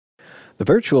The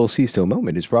virtual CISO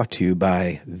moment is brought to you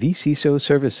by vCISO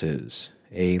Services,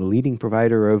 a leading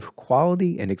provider of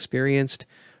quality and experienced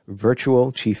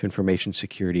virtual chief information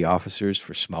security officers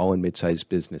for small and mid-sized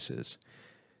businesses.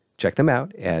 Check them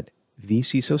out at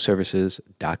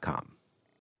vcisoservices.com.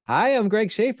 Hi, I'm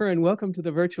Greg Schaefer, and welcome to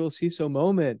the virtual CISO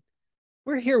moment.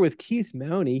 We're here with Keith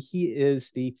Maune. He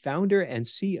is the founder and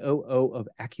COO of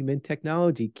Acumen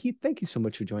Technology. Keith, thank you so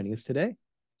much for joining us today.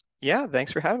 Yeah,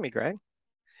 thanks for having me, Greg.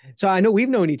 So I know we've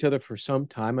known each other for some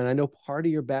time, and I know part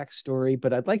of your backstory,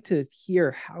 but I'd like to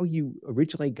hear how you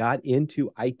originally got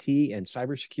into IT and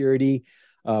cybersecurity,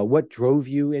 what drove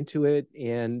you into it,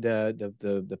 and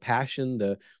the passion,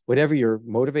 the whatever your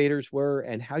motivators were,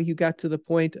 and how you got to the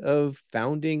point of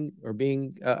founding or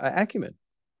being Acumen.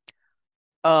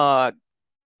 Uh,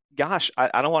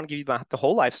 I don't want to give you the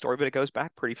whole life story, but it goes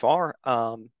back pretty far.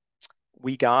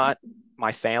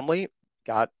 My family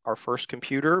got our first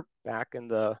computer back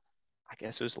in I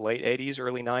guess it was late 80s,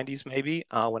 early 90s, maybe,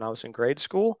 when I was in grade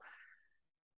school.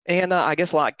 And I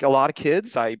guess like a lot of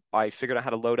kids, I figured out how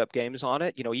to load up games on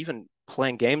it. Even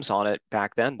playing games on it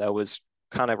back then, though, was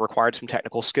kind of required some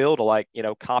technical skill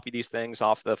to copy these things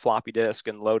off the floppy disk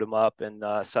and load them up and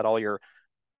set all your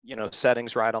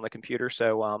settings right on the computer.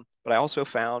 But I also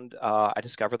found I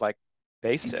discovered like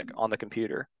BASIC on the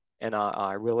computer, and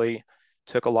I really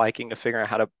took a liking to figuring out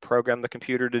how to program the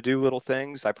computer to do little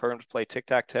things. I programmed to play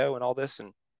tic-tac-toe and all this.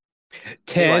 And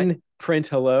anyway, 10, print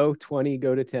hello, 20,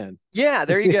 go to 10. yeah,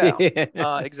 there you go.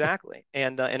 Yeah. Exactly.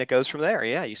 And it goes from there.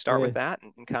 Yeah, you start Yeah. with that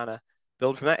and kind of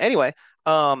build from that. Anyway,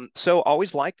 so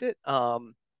always liked it.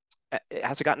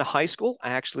 As I got into high school,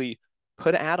 I actually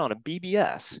put an ad on a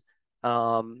BBS,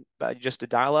 just to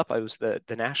dial up. I was the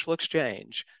Nashville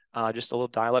Exchange, just a little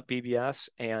dial up BBS,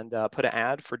 and put an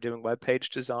ad for doing web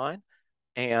page design.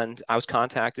 And I was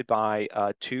contacted by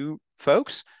two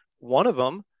folks. One of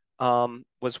them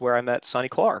was where I met Sonny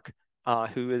Clark,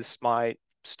 who is my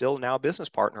still now business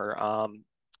partner,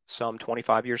 some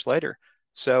 25 years later.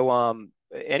 So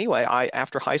anyway, I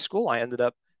after high school, I ended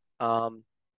up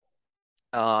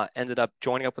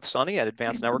joining up with Sonny at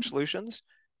Advanced Network Solutions,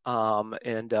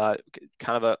 and kind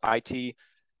of a IT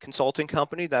consulting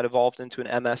company that evolved into an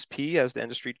MSP as the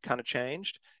industry kind of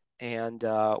changed. And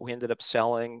we ended up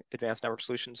selling Advanced Network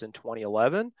Solutions in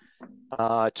 2011.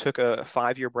 Took a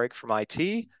 5-year break from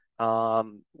IT,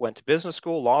 went to business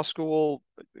school, law school,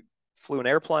 flew an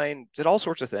airplane, did all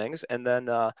sorts of things, and then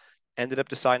ended up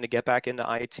deciding to get back into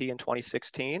IT in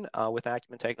 2016 with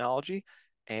Acumen Technology,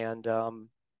 and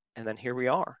and then here we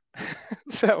are.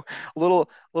 So a little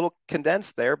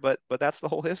condensed there, but that's the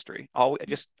whole history.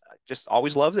 Just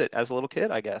always loved it as a little kid,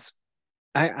 I guess.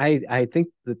 I think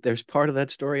that there's part of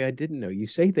that story I didn't know. You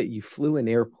say that you flew an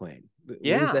airplane. What is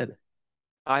Yeah, that?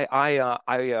 I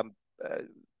uh,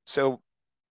 so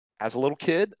as a little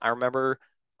kid, I remember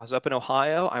I was up in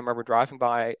Ohio. I remember driving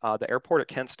by the airport at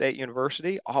Kent State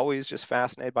University, always just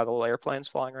fascinated by the little airplanes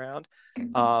flying around.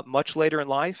 Much later in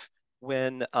life,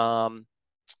 when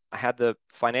I had the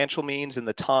financial means and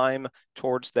the time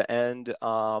towards the end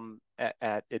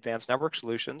at Advanced Network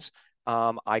Solutions,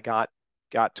 I got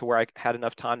to where I had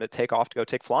enough time to take off to go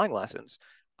take flying lessons.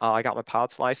 I got my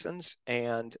pilot's license,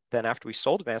 and then after we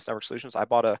sold Advanced Network Solutions, I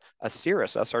bought a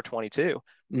Cirrus SR-22,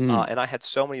 Mm. and I had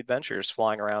so many adventures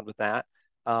flying around with that.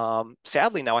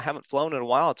 Sadly, now I haven't flown in a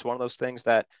while. It's one of those things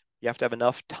that you have to have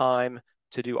enough time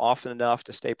to do often enough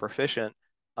to stay proficient.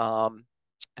 Um,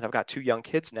 and I've got two young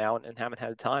kids now and haven't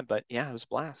had time, but yeah, it was a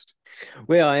blast.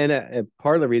 Well, and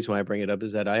part of the reason why I bring it up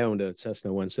is that I owned a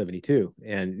Cessna 172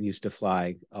 and used to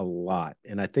fly a lot.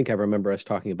 And I think I remember us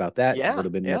talking about that a Yeah,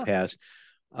 little bit in the yeah. past.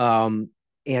 Um,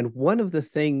 and one of the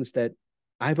things that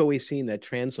I've always seen that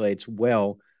translates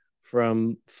well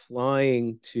from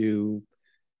flying to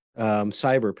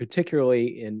cyber,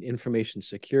 particularly in information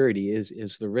security,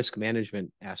 is the risk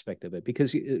management aspect of it.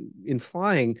 Because in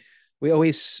flying, we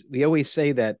always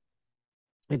say that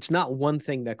it's not one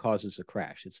thing that causes a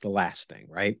crash; it's the last thing,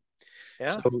 right?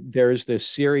 So Yeah. there's this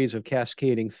series of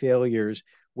cascading failures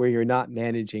where you're not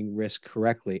managing risk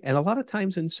correctly, and a lot of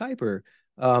times in cyber.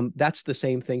 That's the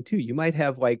same thing too. You might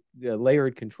have like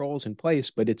layered controls in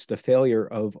place, but it's the failure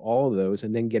of all of those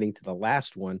and then getting to the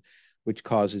last one, which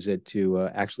causes it to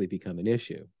actually become an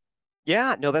issue.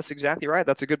 Yeah, no, that's exactly right.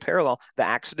 That's a good parallel. The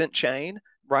accident chain,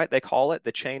 right? They call it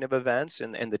the chain of events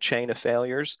and the chain of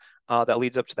failures that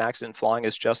leads up to the accident. Flying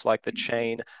is just like the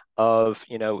chain of,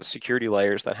 security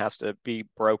layers that has to be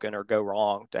broken or go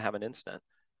wrong to have an incident.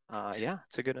 Yeah,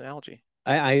 it's a good analogy.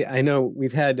 I know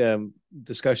we've had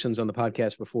discussions on the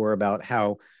podcast before about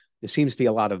how there seems to be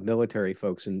a lot of military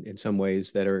folks in some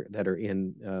ways that are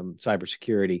in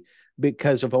cybersecurity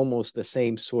because of almost the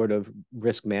same sort of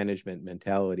risk management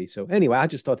mentality. So anyway, I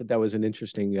just thought that that was an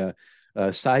interesting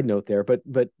side note there. But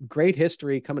great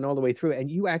history coming all the way through. And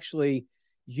you actually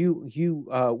you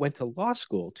went to law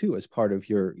school too as part of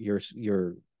your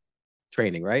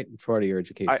training, right? Part of your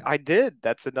education. I did.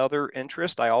 That's another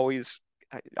interest. I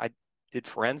did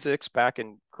forensics back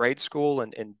in grade school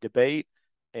and debate,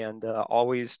 and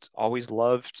always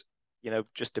loved,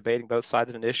 just debating both sides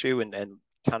of an issue and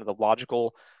kind of the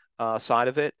logical side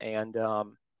of it. And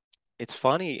it's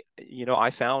funny, I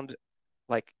found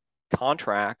like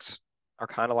contracts are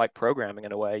kind of like programming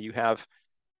in a way. You have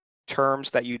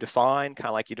terms that you define, kind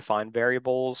of like you define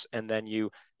variables, and then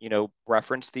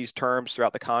reference these terms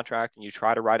throughout the contract, and you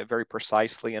try to write it very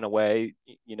precisely in a way,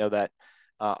 that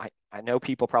I know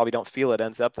people probably don't feel it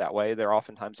ends up that way. They're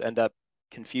oftentimes end up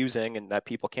confusing and that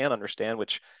people can't understand,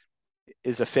 which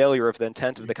is a failure of the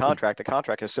intent of the contract. The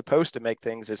contract is supposed to make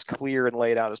things as clear and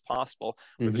laid out as possible,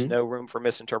 where there's Mm-hmm. no room for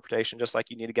misinterpretation, just like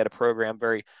you need to get a program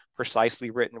very precisely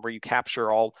written where you capture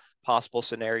all possible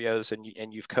scenarios and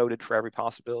you've coded for every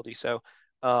possibility. So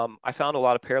I found a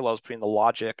lot of parallels between the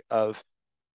logic of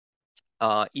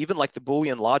even like the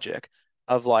Boolean logic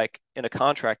of like in a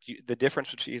contract, the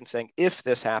difference between saying if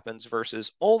this happens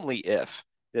versus only if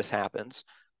this happens,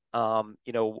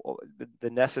 the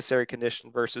necessary condition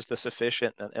versus the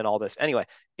sufficient and all this. Anyway,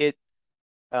 it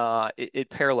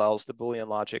parallels the Boolean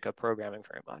logic of programming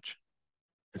very much.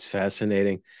 That's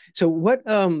fascinating. So what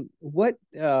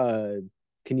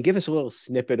can you give us a little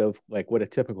snippet of like what a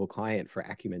typical client for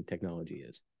Acumen Technology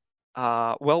is?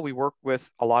 Well, we work with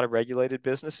a lot of regulated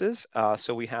businesses.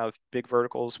 So we have big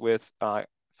verticals with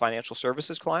financial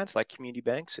services clients like community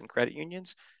banks and credit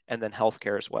unions, and then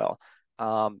healthcare as well.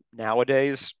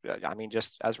 Nowadays, I mean,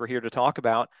 just as we're here to talk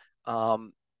about,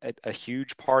 a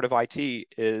huge part of IT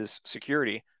is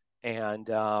security. And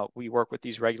we work with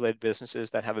these regulated businesses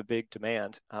that have a big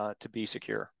demand to be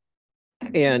secure.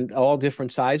 And all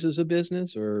different sizes of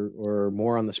business or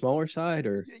more on the smaller side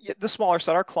or The smaller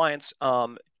side, our clients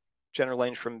generally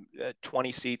range from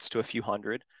 20 seats to a few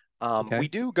hundred. We okay.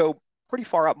 do go pretty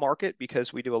far up market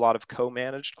because we do a lot of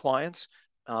co-managed clients.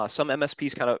 Some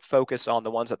MSPs kind of focus on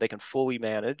the ones that they can fully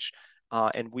manage.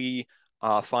 And we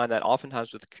find that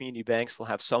oftentimes with community banks, they'll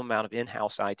have some amount of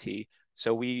in-house IT.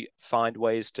 So we find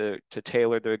ways to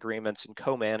tailor the agreements and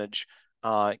co-manage,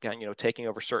 taking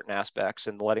over certain aspects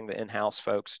and letting the in-house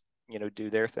folks, do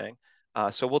their thing.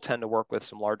 So we'll tend to work with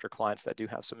some larger clients that do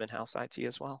have some in-house IT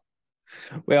as well.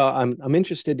 Well, I'm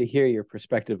interested to hear your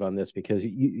perspective on this because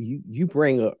you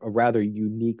bring a rather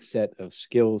unique set of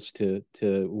skills to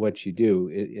what you do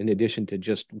in addition to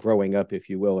just growing up, if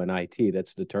you will, in IT.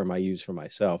 That's the term I use for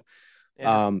myself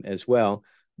Yeah. as well.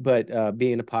 But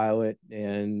being a pilot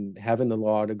and having the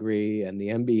law degree and the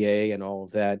MBA and all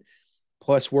of that,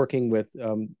 plus working with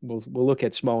we'll look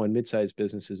at small and mid-sized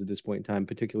businesses at this point in time,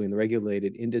 particularly in the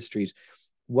regulated industries.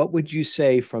 What would you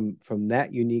say from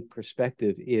that unique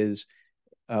perspective is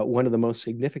one of the most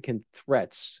significant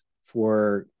threats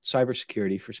for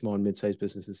cybersecurity for small and mid-sized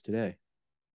businesses today?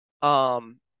 I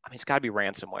mean, it's got to be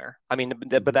ransomware. I mean, but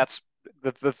Mm-hmm. that's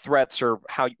the threats are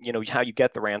how you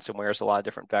get the ransomware is a lot of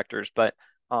different vectors. But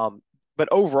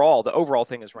overall, the overall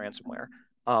thing is ransomware.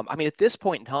 I mean, at this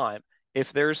point in time,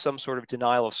 if there's some sort of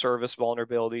denial of service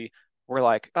vulnerability, we're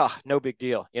like, oh, no big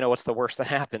deal. What's the worst that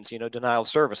happens? Denial of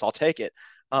service, I'll take it.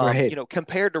 Right.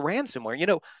 Compared to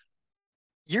ransomware,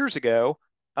 years ago,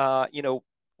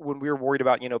 when we were worried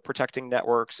about, protecting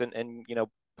networks and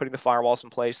putting the firewalls in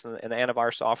place and the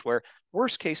antivirus software,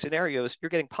 worst case scenarios, you're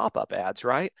getting pop-up ads,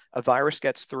 right? A virus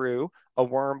gets through, a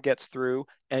worm gets through,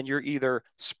 and you're either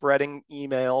spreading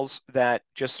emails that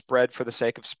just spread for the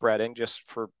sake of spreading, just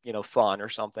for, fun or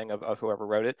something of whoever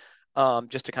wrote it,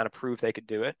 just to kind of prove they could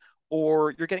do it,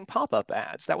 or you're getting pop-up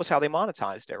ads. That was how they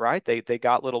monetized it, right? They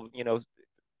got little,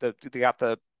 they got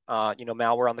the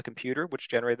malware on the computer, which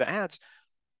generated the ads.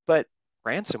 But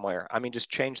ransomware, I mean, just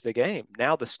changed the game.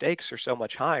 Now the stakes are so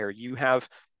much higher. You have,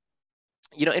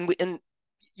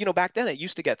 back then it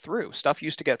used to get through. Stuff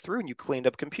used to get through, and you cleaned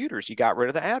up computers. You got rid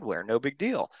of the adware, no big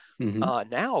deal. Mm-hmm.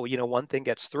 Now, one thing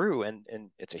gets through, and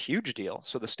it's a huge deal.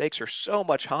 So the stakes are so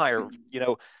much higher.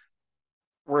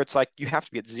 Where it's like you have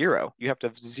to be at zero. You have to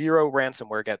have zero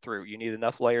ransomware get through. You need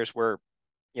enough layers where,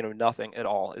 nothing at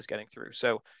all is getting through.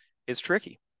 So it's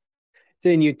tricky.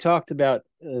 Then you talked about,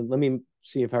 let me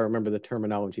see if I remember the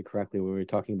terminology correctly when we were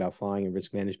talking about flying and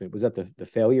risk management. Was that the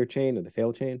failure chain or the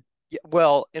fail chain? Yeah,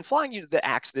 well, in flying, you the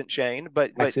accident chain,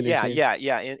 but Accident yeah, chain? yeah,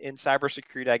 yeah. In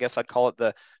cybersecurity, I guess I'd call it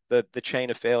the chain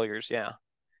of failures. Yeah.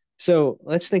 So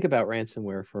let's think about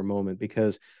ransomware for a moment,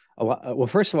 because well,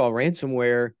 first of all,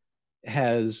 ransomware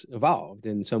has evolved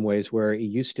in some ways, where it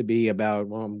used to be about,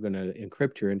 well, I'm going to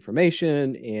encrypt your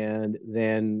information and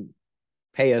then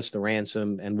pay us the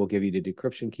ransom and we'll give you the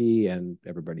decryption key and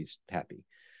everybody's happy.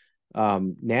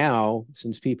 Now,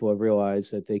 since people have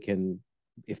realized that they can,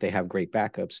 if they have great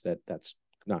backups, that's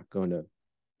not going to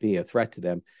be a threat to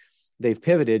them, they've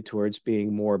pivoted towards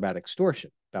being more about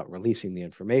extortion, about releasing the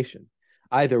information.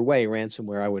 Either way,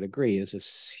 ransomware, I would agree, is a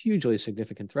hugely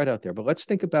significant threat out there. But let's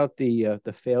think about the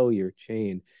failure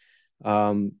chain.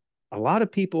 Um, a lot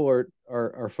of people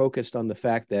are focused on the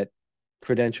fact that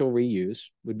credential reuse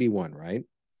would be one, right?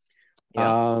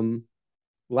 Yeah.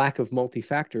 Lack of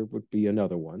multi-factor would be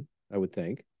another one, I would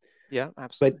think. Yeah, But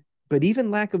absolutely. but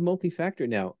even lack of multi-factor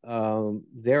now,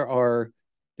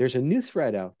 there's a new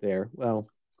threat out there, well,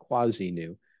 quasi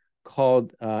new,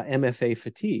 called MFA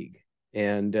fatigue,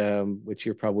 and which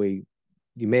you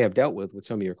may have dealt with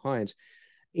some of your clients.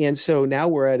 And so now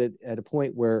we're at a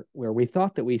point where we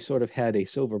thought that we sort of had a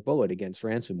silver bullet against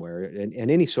ransomware and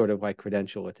any sort of like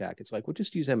credential attack. It's like, well,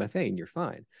 just use MFA and you're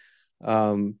fine.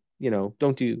 Don't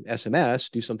do SMS,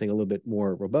 do something a little bit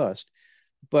more robust.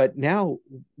 But now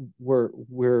we're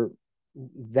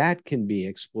that can be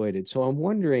exploited. So I'm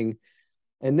wondering,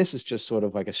 and this is just sort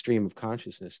of like a stream of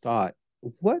consciousness thought,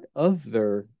 what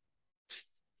other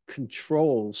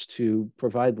controls to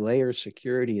provide layer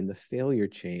security in the failure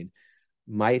chain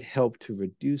might help to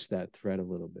reduce that threat a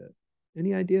little bit?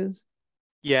 Any ideas?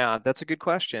 Yeah, that's a good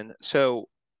question. So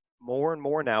more and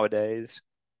more nowadays,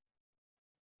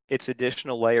 it's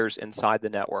additional layers inside the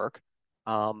network.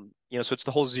 So it's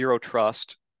the whole zero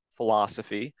trust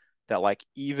philosophy that like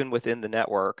even within the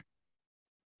network,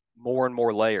 more and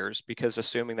more layers because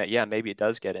assuming that, yeah, maybe it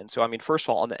does get in. So, I mean, first of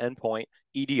all, on the endpoint,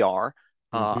 EDR,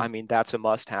 Mm-hmm. I mean, that's a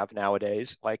must have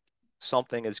nowadays. Like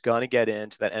something is going to get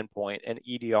into that endpoint and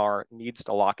EDR needs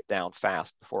to lock it down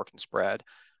fast before it can spread.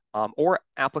 Or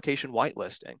application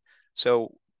whitelisting.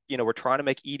 So, we're trying to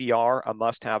make EDR a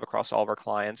must have across all of our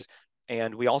clients.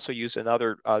 And we also use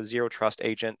another zero trust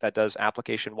agent that does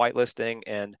application whitelisting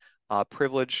and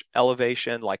privilege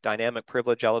elevation, like dynamic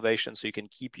privilege elevation, so you can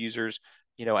keep users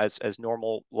as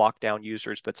normal lockdown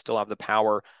users, but still have the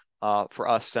power for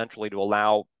us centrally to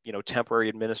allow, temporary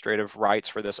administrative rights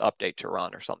for this update to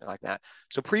run or something like that.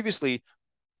 So previously,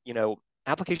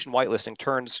 application whitelisting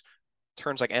turns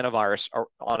like antivirus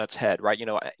on its head, right?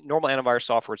 Normal antivirus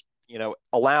software is,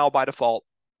 allow by default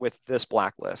with this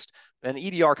blacklist. And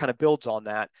EDR kind of builds on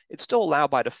that. It's still allow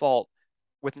by default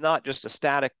with not just a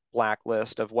static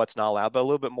blacklist of what's not allowed, but a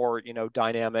little bit more,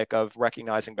 dynamic of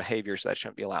recognizing behaviors that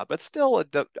shouldn't be allowed, but still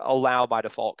allow by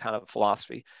default kind of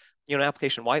philosophy.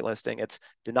 Application whitelisting, it's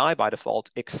deny by default,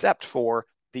 except for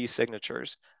these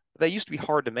signatures. They used to be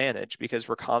hard to manage because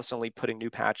we're constantly putting new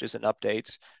patches and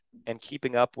updates and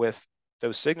keeping up with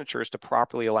those signatures to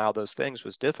properly allow those things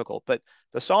was difficult. But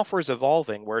the software is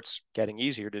evolving where it's getting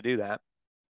easier to do that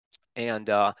and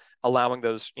allowing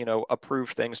those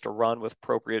approved things to run with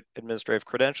appropriate administrative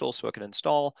credentials so it can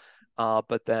install,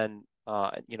 but then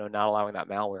not allowing that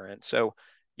malware in. So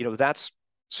that's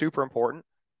super important.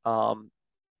 Um,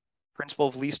 Principle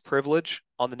of least privilege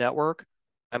on the network.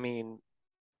 I mean,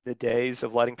 the days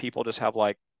of letting people just have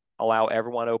like allow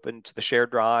everyone open to the shared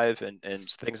drive and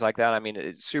things like that. I mean,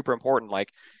 it's super important.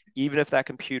 Like even if that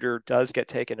computer does get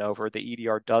taken over, the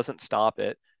EDR doesn't stop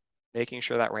it, making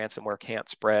sure that ransomware can't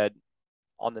spread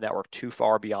on the network too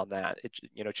far beyond that. It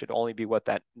should only be what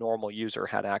that normal user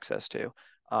had access to,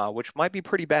 which might be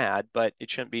pretty bad, but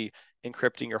it shouldn't be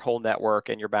encrypting your whole network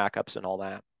and your backups and all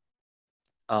that.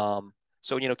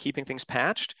 So, keeping things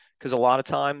patched, because a lot of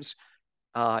times,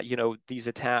 these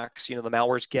attacks, the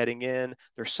malware's getting in,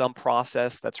 there's some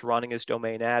process that's running as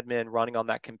domain admin, running on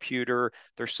that computer.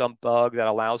 There's some bug that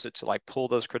allows it to like pull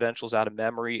those credentials out of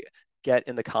memory, get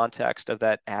in the context of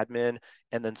that admin,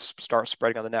 and then start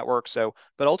spreading on the network. So,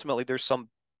 but ultimately there's some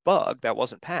bug that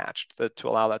wasn't patched to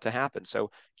allow that to happen. So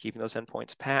keeping those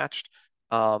endpoints patched.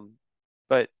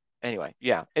 But anyway,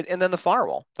 yeah. And then the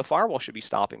firewall should be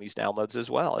stopping these downloads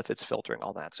as well if it's filtering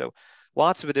all that. So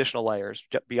lots of additional layers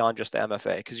beyond just the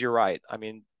MFA, because you're right. I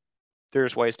mean,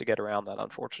 there's ways to get around that,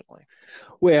 unfortunately.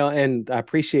 Well, and I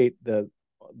appreciate the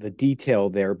detail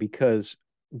there, because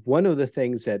one of the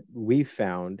things that we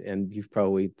found, and you've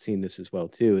probably seen this as well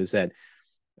too, is that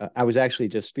I was actually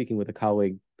just speaking with a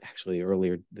colleague actually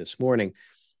earlier this morning,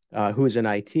 who is in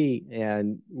IT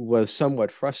and was somewhat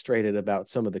frustrated about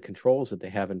some of the controls that they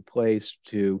have in place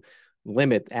to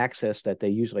limit access that they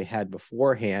usually had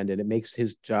beforehand, and it makes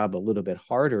his job a little bit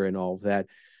harder and all of that.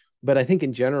 But I think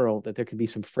in general that there can be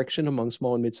some friction among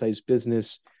small and mid-sized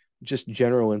business just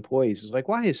general employees is like,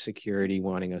 why is security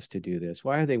wanting us to do this?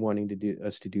 Why are they wanting to do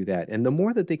us to do that? And the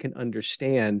more that they can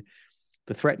understand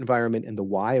the threat environment and the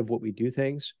why of what we do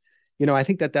things, I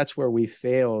think that that's where we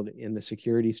failed in the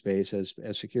security space as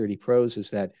security pros,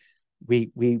 is that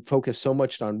we focus so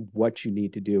much on what you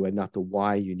need to do and not the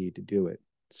why you need to do it.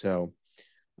 So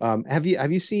have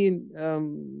you seen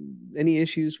any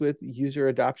issues with user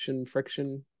adoption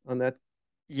friction on that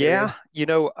area?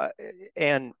 Yeah,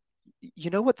 and you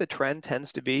know what the trend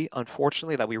tends to be,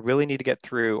 unfortunately, that we really need to get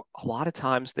through. A lot of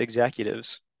times the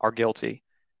executives are guilty.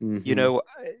 You Mm-hmm. know,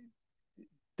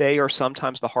 they are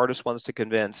sometimes the hardest ones to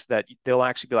convince that they'll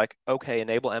actually be like, okay,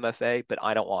 enable MFA, but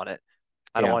I don't want it.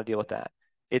 I don't Yeah. want to deal with that.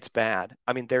 It's bad.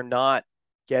 I mean, they're not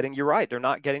getting, you're right, they're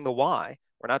not getting the why.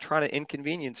 We're not trying to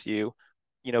inconvenience you.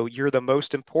 You're the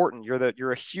most important.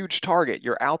 You're a huge target.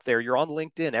 You're out there. You're on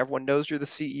LinkedIn. Everyone knows you're the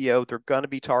CEO. They're going to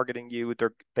be targeting you.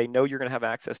 They know you're going to have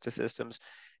access to systems,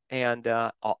 and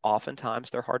oftentimes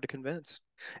they're hard to convince.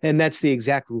 And that's the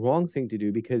exact wrong thing to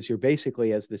do, because you're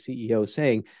basically, as the CEO,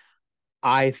 saying,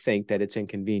 I think that it's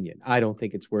inconvenient. I don't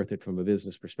think it's worth it from a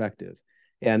business perspective.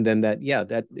 And then that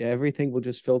everything will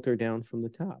just filter down from the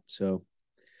top. So,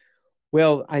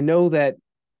 well, I know that,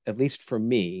 at least for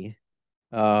me,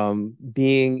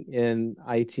 being in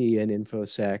IT and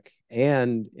InfoSec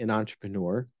and an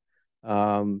entrepreneur,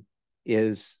 um,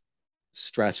 is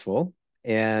stressful,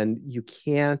 and you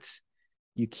can't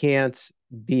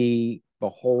be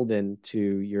beholden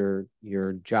to your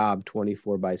job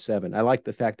 24/7. I like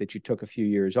the fact that you took a few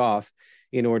years off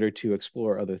in order to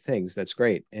explore other things. That's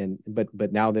great. And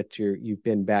but now that you've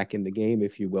been back in the game,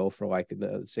 if you will, for like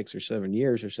the 6 or 7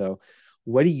 years or so,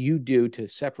 what do you do to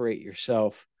separate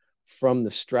yourself from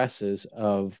the stresses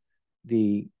of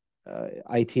the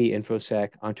IT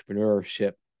infosec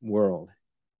entrepreneurship world?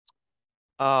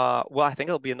 Well, I think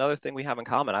it'll be another thing we have in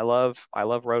common. I love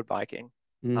road biking.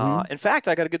 Mm-hmm. In fact,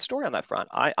 I got a good story on that front.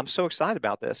 I'm so excited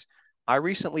about this. I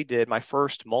recently did my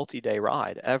first multi-day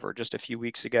ride ever just a few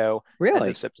weeks ago, end of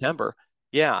Really? September.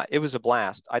 Yeah, it was a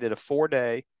blast. I did a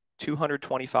 4-day,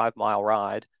 225-mile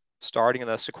ride starting in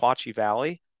the Sequatchie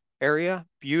Valley area.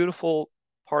 Beautiful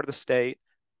part of the state.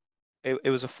 It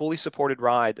was a fully supported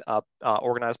ride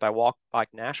organized by Walk Bike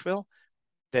Nashville.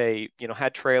 They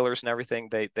had trailers and everything.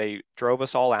 They drove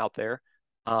us all out there,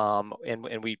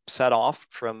 and we set off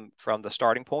from the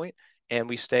starting point, and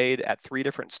we stayed at 3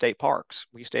 different state parks.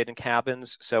 We stayed in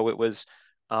cabins, so it was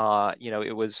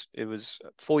it was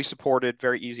fully supported,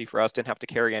 very easy for us, didn't have to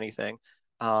carry anything.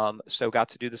 So got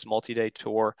to do this multi-day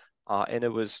tour, and it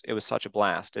was such a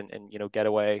blast, and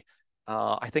getaway.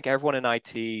 I think everyone in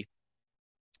IT,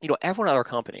 everyone at our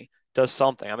company does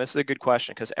something. I mean, this is a good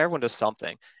question because everyone does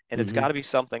something, and it's Mm-hmm. got to be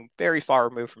something very far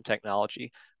removed from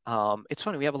technology. It's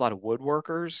funny, we have a lot of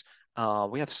woodworkers.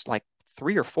 We have like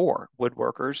 3 or 4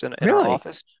 woodworkers in our Really?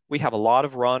 office. We have a lot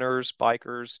of runners,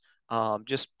 bikers,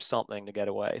 just something to get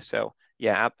away. So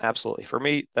yeah, absolutely. For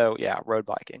me, though, yeah, road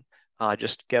biking.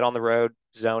 Just get on the road,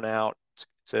 zone out.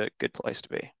 It's a good place to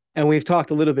be. And we've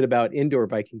talked a little bit about indoor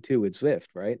biking too with Zwift,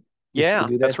 right? You still Yeah,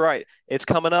 do that's that? right. It's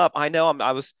coming up. I know.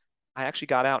 I actually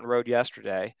got out and rode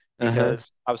yesterday Uh-huh.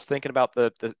 because I was thinking about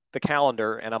the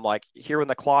calendar, and I'm like, here when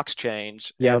the clocks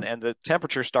change and Yep. the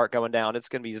temperatures start going down, it's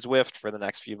going to be Zwift for the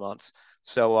next few months.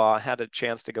 So I had a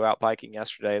chance to go out biking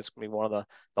yesterday. It's going to be one of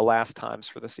the last times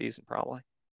for the season, probably.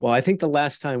 Well, I think the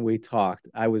last time we talked,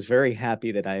 I was very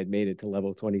happy that I had made it to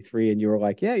level 23, and you were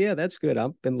like, yeah, yeah, that's good.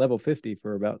 I've been level 50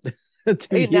 for about 2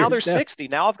 Hey, now they're years now. 60.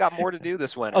 Now I've got more to do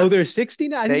this Oh, winter. there's 60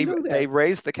 now? I didn't know They that.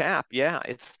 raised the cap. Yeah,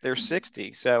 they're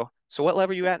 60. So what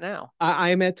level are you at now? I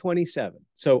am at 27.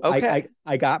 So I, I Okay.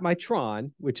 I got my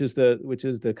Tron, which is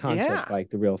the concept Yeah.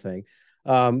 bike, the real thing.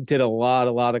 Did a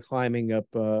lot of climbing up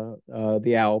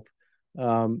the Alp.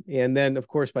 And then of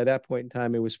course by that point in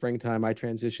time it was springtime. I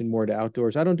transitioned more to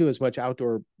outdoors. I don't do as much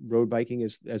outdoor road biking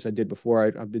as I did before.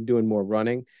 I've been doing more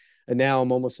running. And now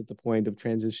I'm almost at the point of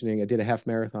transitioning. I did a half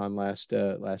marathon last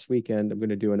weekend. I'm going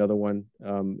to do another one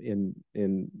in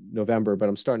November, but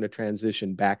I'm starting to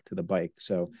transition back to the bike.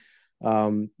 So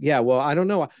yeah, well, I don't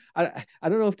know. I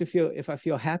don't know if I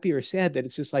feel happy or sad that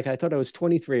it's just like I thought I was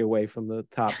 23 away from the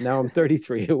top. Now I'm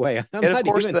 33 away. I'm And of not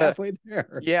course even halfway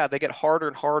there. yeah, they get harder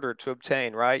and harder to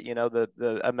obtain, right?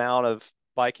 The amount of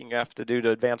biking you have to do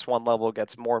to advance one level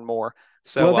gets more and more.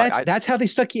 Well, So that's how they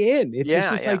suck you in. It's yeah,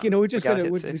 just like, yeah, we're we just got to gonna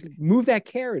hit we 60. move that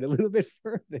carrot a little bit Yeah,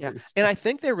 further. and So, I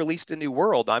think they released a new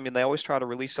world. I mean, they always try to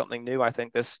release something new. I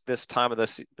think this time of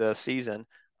the season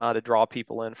to draw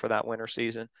people in for that winter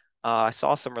season. I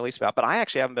saw some release about, but I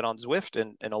actually haven't been on Zwift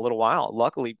in a little while.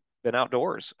 Luckily, been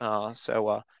outdoors.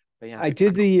 So But yeah, I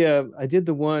did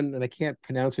the one, and I can't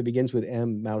pronounce it, begins with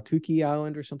M, Mautuki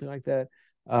Island or something like that,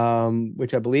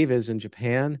 which I believe is in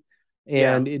Japan.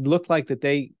 yeah, And it looked like that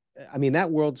I mean, that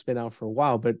world's been out for a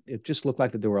while, but it just looked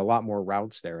like that there were a lot more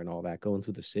routes there and all that going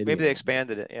through the city maybe and they all that.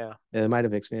 expanded it. Yeah. Yeah, they might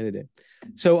have expanded it.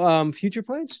 So, future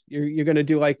plans? You're going to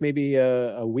do like maybe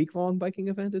a week long biking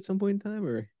event at some point in time,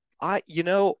 or? You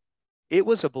know, it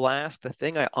was a blast. The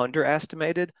thing I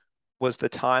underestimated was the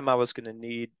time I was going to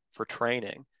need for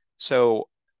training. So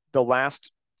the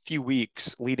last few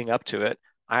weeks leading up to it,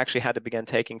 I actually had to begin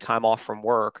taking time off from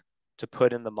work to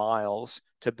put in the miles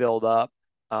to build up.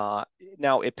 Uh,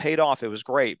 Now it paid off. It was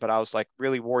great, but I was like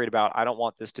really worried about I don't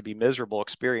want this to be miserable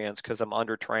experience because I'm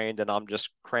undertrained and I'm just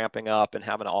cramping up and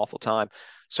having an awful time.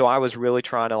 So I was really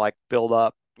trying to like build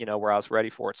up, where I was ready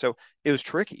for it. So it was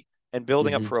tricky and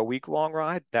building up Mhm. for a week long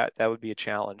ride, that would be a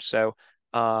challenge. So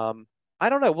um, I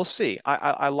don't know. We'll see.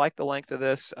 I like the length of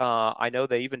this. I know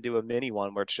they even do a mini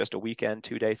one where it's just a weekend,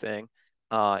 2 day thing.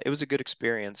 It was a good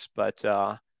experience, but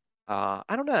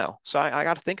I don't know. So I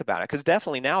got to think about it because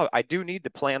definitely now I do need to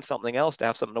plan something else to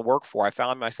have something to work for. I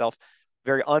found myself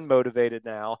very unmotivated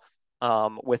now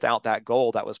without that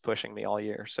goal that was pushing me all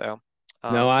year. So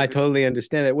No, it's a I good. totally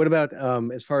understand it. What about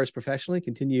as far as professionally,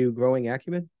 continue growing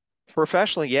acumen?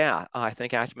 Professionally, yeah, I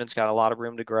think Acumen's got a lot of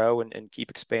room to grow and keep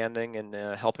expanding and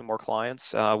helping more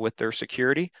clients with their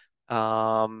security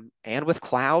and with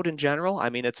cloud in general. I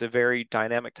mean, it's a very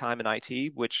dynamic time in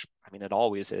IT, which I mean, it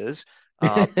always is.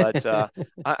 But I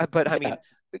Yeah.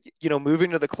 mean,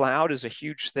 moving to the cloud is a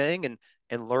huge thing,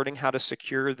 and learning how to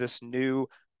secure this new,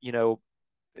 you know,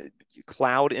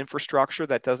 cloud infrastructure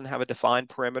that doesn't have a defined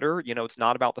perimeter. It's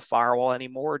not about the firewall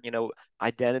anymore.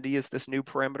 Identity is this new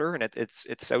perimeter, and it's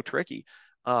so tricky.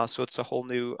 So it's a whole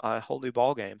new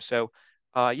ball game. So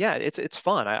yeah, it's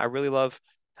fun. I really love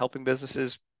helping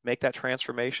businesses make that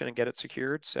transformation and get it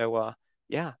secured. So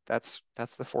yeah, that's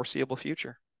the foreseeable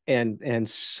future. And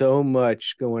so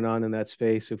much going on in that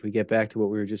space. If we get back to what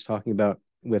we were just talking about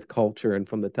with culture and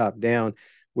from the top down,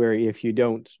 where if you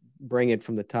don't bring it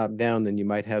from the top down, then you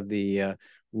might have the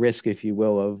risk, if you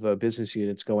will, of business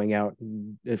units going out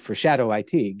for shadow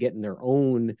IT, getting their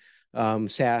own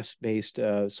SaaS based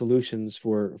solutions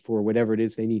for whatever it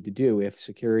is they need to do. If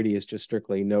security is just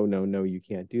strictly no, no, no, you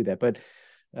can't do that. But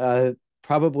uh,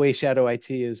 probably shadow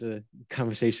IT is a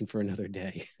conversation for another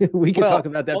day. We could talk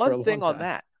Well, about that for one a long thing on time.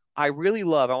 that, I really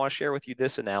love, I want to share with you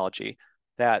this analogy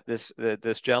that this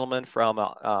gentleman from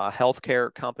a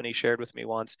healthcare company shared with me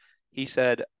once. He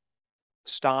said,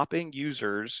 stopping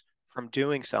users from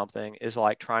doing something is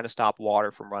like trying to stop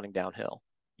water from running downhill.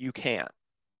 You can't.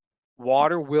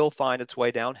 Water will find its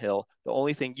way downhill. The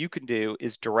only thing you can do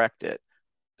is direct it.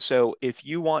 So if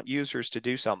you want users to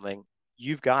do something,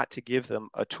 you've got to give them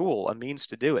a tool, a means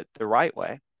to do it the right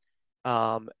way.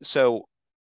 So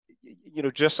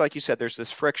just like you said, there's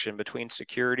this friction between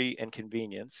security and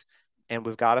convenience. And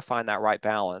we've got to find that right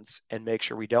balance and make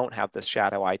sure we don't have this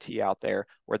shadow IT out there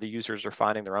where the users are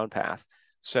finding their own path.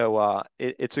 So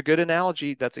it's a good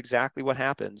analogy. That's exactly what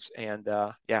happens. And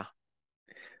yeah,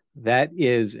 That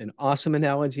is an awesome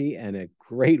analogy and a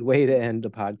great way to end the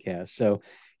podcast. So,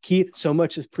 Keith, so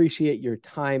much appreciate your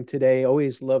time today.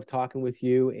 Always love talking with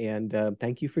you. And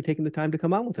thank you for taking the time to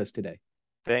come on with us today.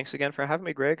 thanks again for having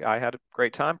me, Greg. I had a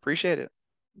great time. Appreciate it.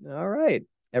 All right,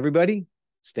 everybody,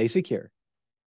 stay secure.